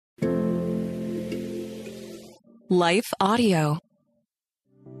Life Audio.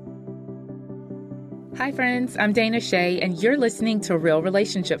 Hi friends, I'm Dana Shea, and you're listening to Real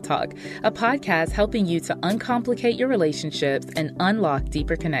Relationship Talk, a podcast helping you to uncomplicate your relationships and unlock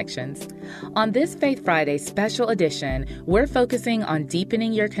deeper connections. On this Faith Friday special edition, we're focusing on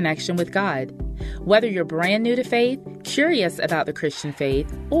deepening your connection with God. Whether you're brand new to faith, curious about the Christian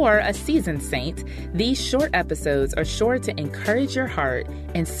faith, or a seasoned saint, these short episodes are sure to encourage your heart,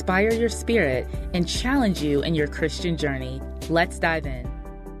 inspire your spirit, and challenge you in your Christian journey. Let's dive in.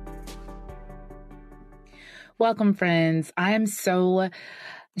 Welcome, friends. I am so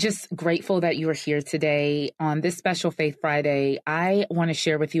just grateful that you are here today on this special Faith Friday. I want to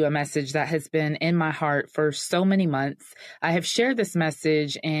share with you a message that has been in my heart for so many months. I have shared this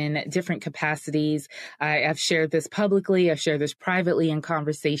message in different capacities. I have shared this publicly. I've shared this privately in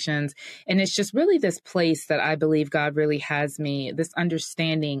conversations. And it's just really this place that I believe God really has me, this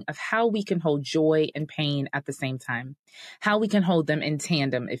understanding of how we can hold joy and pain at the same time, how we can hold them in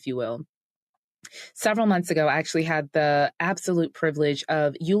tandem, if you will. Several months ago, I actually had the absolute privilege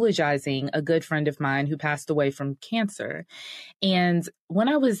of eulogizing a good friend of mine who passed away from cancer. And when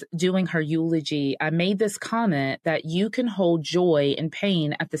I was doing her eulogy, I made this comment that you can hold joy and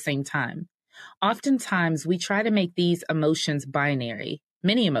pain at the same time. Oftentimes, we try to make these emotions binary.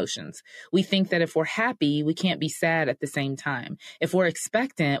 Many emotions. We think that if we're happy, we can't be sad at the same time. If we're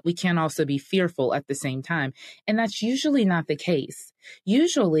expectant, we can't also be fearful at the same time. And that's usually not the case.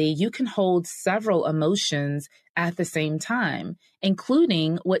 Usually, you can hold several emotions at the same time,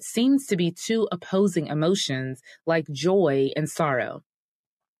 including what seems to be two opposing emotions like joy and sorrow.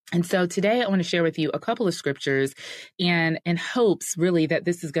 And so today I want to share with you a couple of scriptures and in hopes really that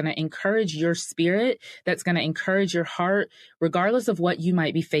this is going to encourage your spirit, that's going to encourage your heart, regardless of what you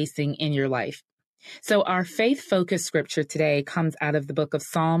might be facing in your life. So our faith-focused scripture today comes out of the book of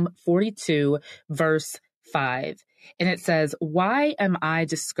Psalm 42, verse 5. And it says, "Why am I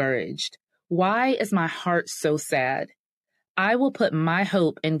discouraged? Why is my heart so sad? I will put my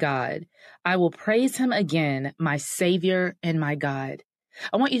hope in God. I will praise him again, my Savior and my God."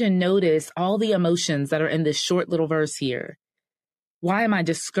 I want you to notice all the emotions that are in this short little verse here. Why am I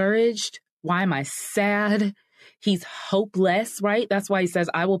discouraged? Why am I sad? He's hopeless, right? That's why he says,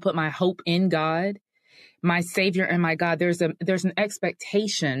 I will put my hope in God, my Savior and my God. There's an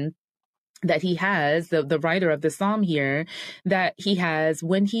expectation that he has, the writer of the psalm here, that he has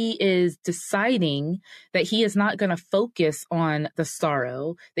when he is deciding that he is not going to focus on the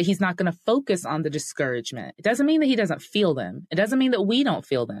sorrow, that he's not going to focus on the discouragement. It doesn't mean that he doesn't feel them. It doesn't mean that we don't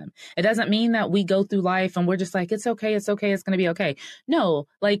feel them. It doesn't mean that we go through life and we're just like, it's okay, it's okay, it's going to be okay. No,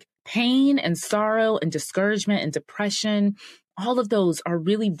 like pain and sorrow and discouragement and depression, all of those are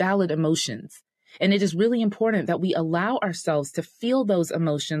really valid emotions. And it is really important that we allow ourselves to feel those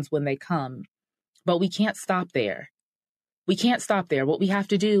emotions when they come. But we can't stop there. We can't stop there. What we have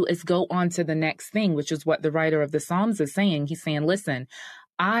to do is go on to the next thing, which is what the writer of the Psalms is saying. He's saying, listen,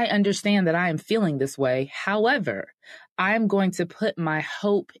 I understand that I am feeling this way. However, I am going to put my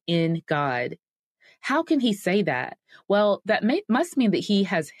hope in God. How can he say that? Well, that must mean that he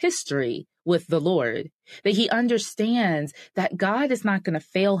has history with the Lord, that he understands that God is not going to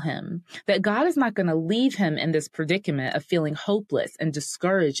fail him, that God is not going to leave him in this predicament of feeling hopeless and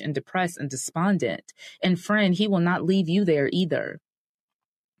discouraged and depressed and despondent. And friend, he will not leave you there either.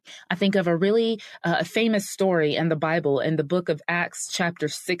 I think of a really famous story in the Bible, in the book of Acts, chapter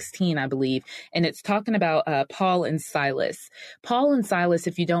 16, I believe, and it's talking about Paul and Silas. Paul and Silas,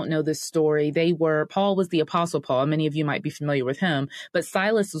 if you don't know this story, Paul was the Apostle Paul. Many of you might be familiar with him, but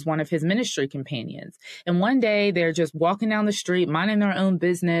Silas was one of his ministry companions. And one day they're just walking down the street, minding their own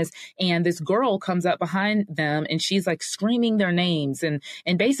business, and this girl comes up behind them and she's like screaming their names, and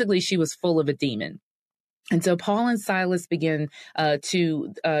basically she was full of a demon. And so Paul and Silas begin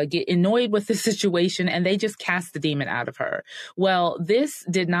to get annoyed with the situation, and they just cast the demon out of her. Well, this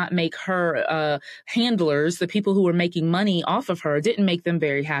did not make her handlers, the people who were making money off of her, didn't make them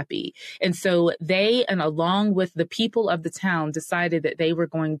very happy. And so they, and along with the people of the town, decided that they were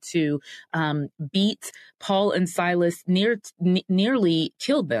going to beat Paul and Silas, nearly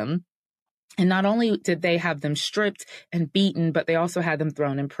killed them. And not only did they have them stripped and beaten, but they also had them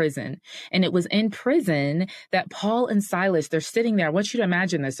thrown in prison. And it was in prison that Paul and Silas, they're sitting there. I want you to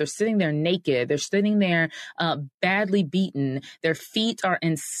imagine this. They're sitting there naked. They're sitting there badly beaten. Their feet are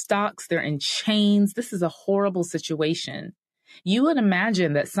in stocks. They're in chains. This is a horrible situation. You would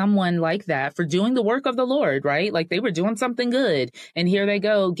imagine that someone like that, for doing the work of the Lord, right? Like they were doing something good. And here they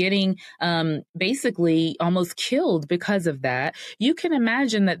go getting basically almost killed because of that. You can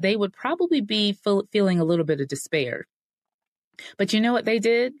imagine that they would probably be feeling a little bit of despair. But you know what they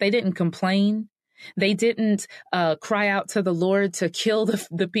did? They didn't complain. They didn't cry out to the Lord to kill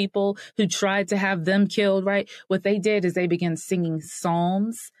the people who tried to have them killed, right? What they did is they began singing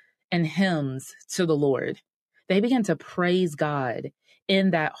psalms and hymns to the Lord. They began to praise God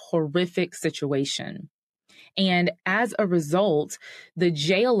in that horrific situation. And as a result, the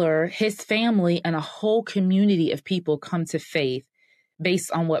jailer, his family, and a whole community of people come to faith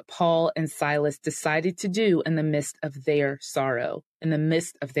based on what Paul and Silas decided to do in the midst of their sorrow, in the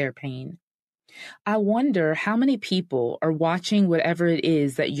midst of their pain. I wonder how many people are watching whatever it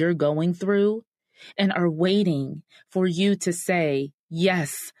is that you're going through and are waiting for you to say,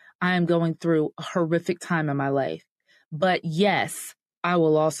 yes, I am going through a horrific time in my life, but yes, I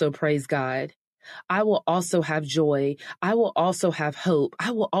will also praise God. I will also have joy. I will also have hope.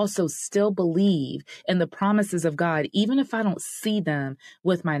 I will also still believe in the promises of God, even if I don't see them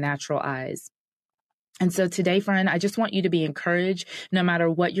with my natural eyes. And so today, friend, I just want you to be encouraged no matter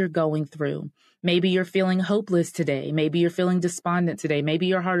what you're going through. Maybe you're feeling hopeless today. Maybe you're feeling despondent today. Maybe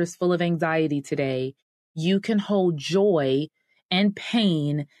your heart is full of anxiety today. You can hold joy and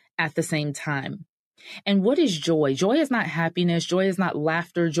pain at the same time. And what is joy? Joy is not happiness. Joy is not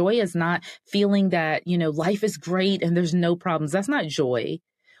laughter. Joy is not feeling that, life is great and there's no problems. That's not joy.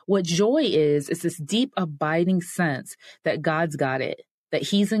 What joy is this deep, abiding sense that God's got it, that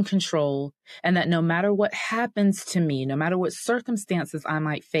he's in control, and that no matter what happens to me, no matter what circumstances I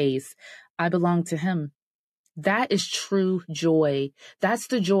might face, I belong to him. That is true joy. That's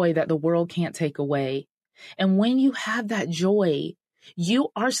the joy that the world can't take away. And when you have that joy, you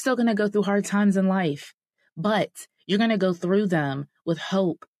are still going to go through hard times in life, but you're going to go through them with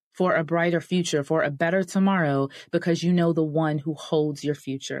hope for a brighter future, for a better tomorrow, because you know the one who holds your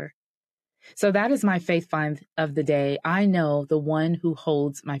future. So that is my faith find of the day. I know the one who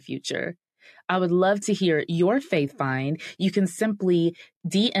holds my future. I would love to hear your faith find. You can simply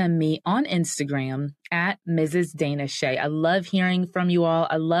DM me on Instagram at Mrs. Dana Shea. I love hearing from you all.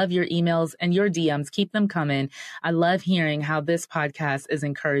 I love your emails and your DMs. Keep them coming. I love hearing how this podcast is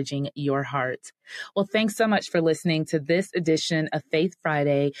encouraging your heart. Well, thanks so much for listening to this edition of Faith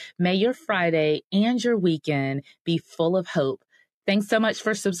Friday. May your Friday and your weekend be full of hope. Thanks so much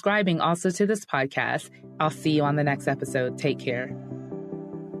for subscribing also to this podcast. I'll see you on the next episode. Take care.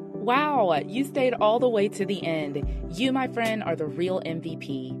 Wow, you stayed all the way to the end. You, my friend, are the real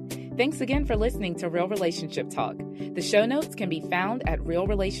MVP. Thanks again for listening to Real Relationship Talk. The show notes can be found at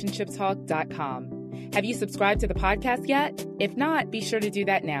realrelationshiptalk.com. Have you subscribed to the podcast yet? If not, be sure to do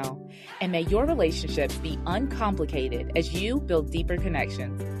that now. And may your relationships be uncomplicated as you build deeper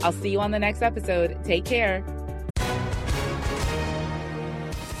connections. I'll see you on the next episode. Take care.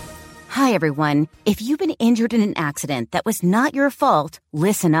 Hi, everyone. If you've been injured in an accident that was not your fault,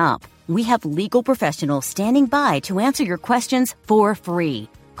 listen up. We have legal professionals standing by to answer your questions for free.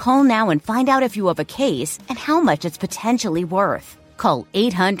 Call now and find out if you have a case and how much it's potentially worth. Call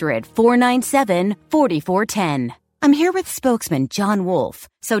 800-497-4410. I'm here with spokesman John Wolf.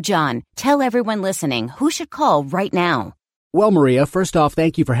 So, John, tell everyone listening who should call right now. Well, Maria, first off,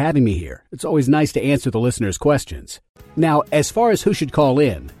 thank you for having me here. It's always nice to answer the listeners' questions. Now, as far as who should call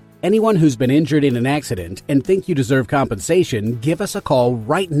in, anyone who's been injured in an accident and think you deserve compensation, give us a call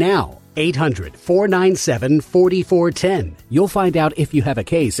right now. 800-497-4410. You'll find out if you have a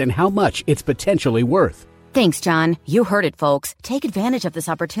case and how much it's potentially worth. Thanks, John. You heard it, folks. Take advantage of this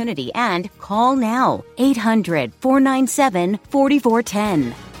opportunity and call now.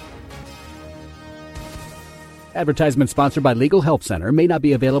 800-497-4410. Advertisement sponsored by Legal Help Center, may not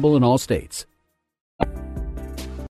be available in all states.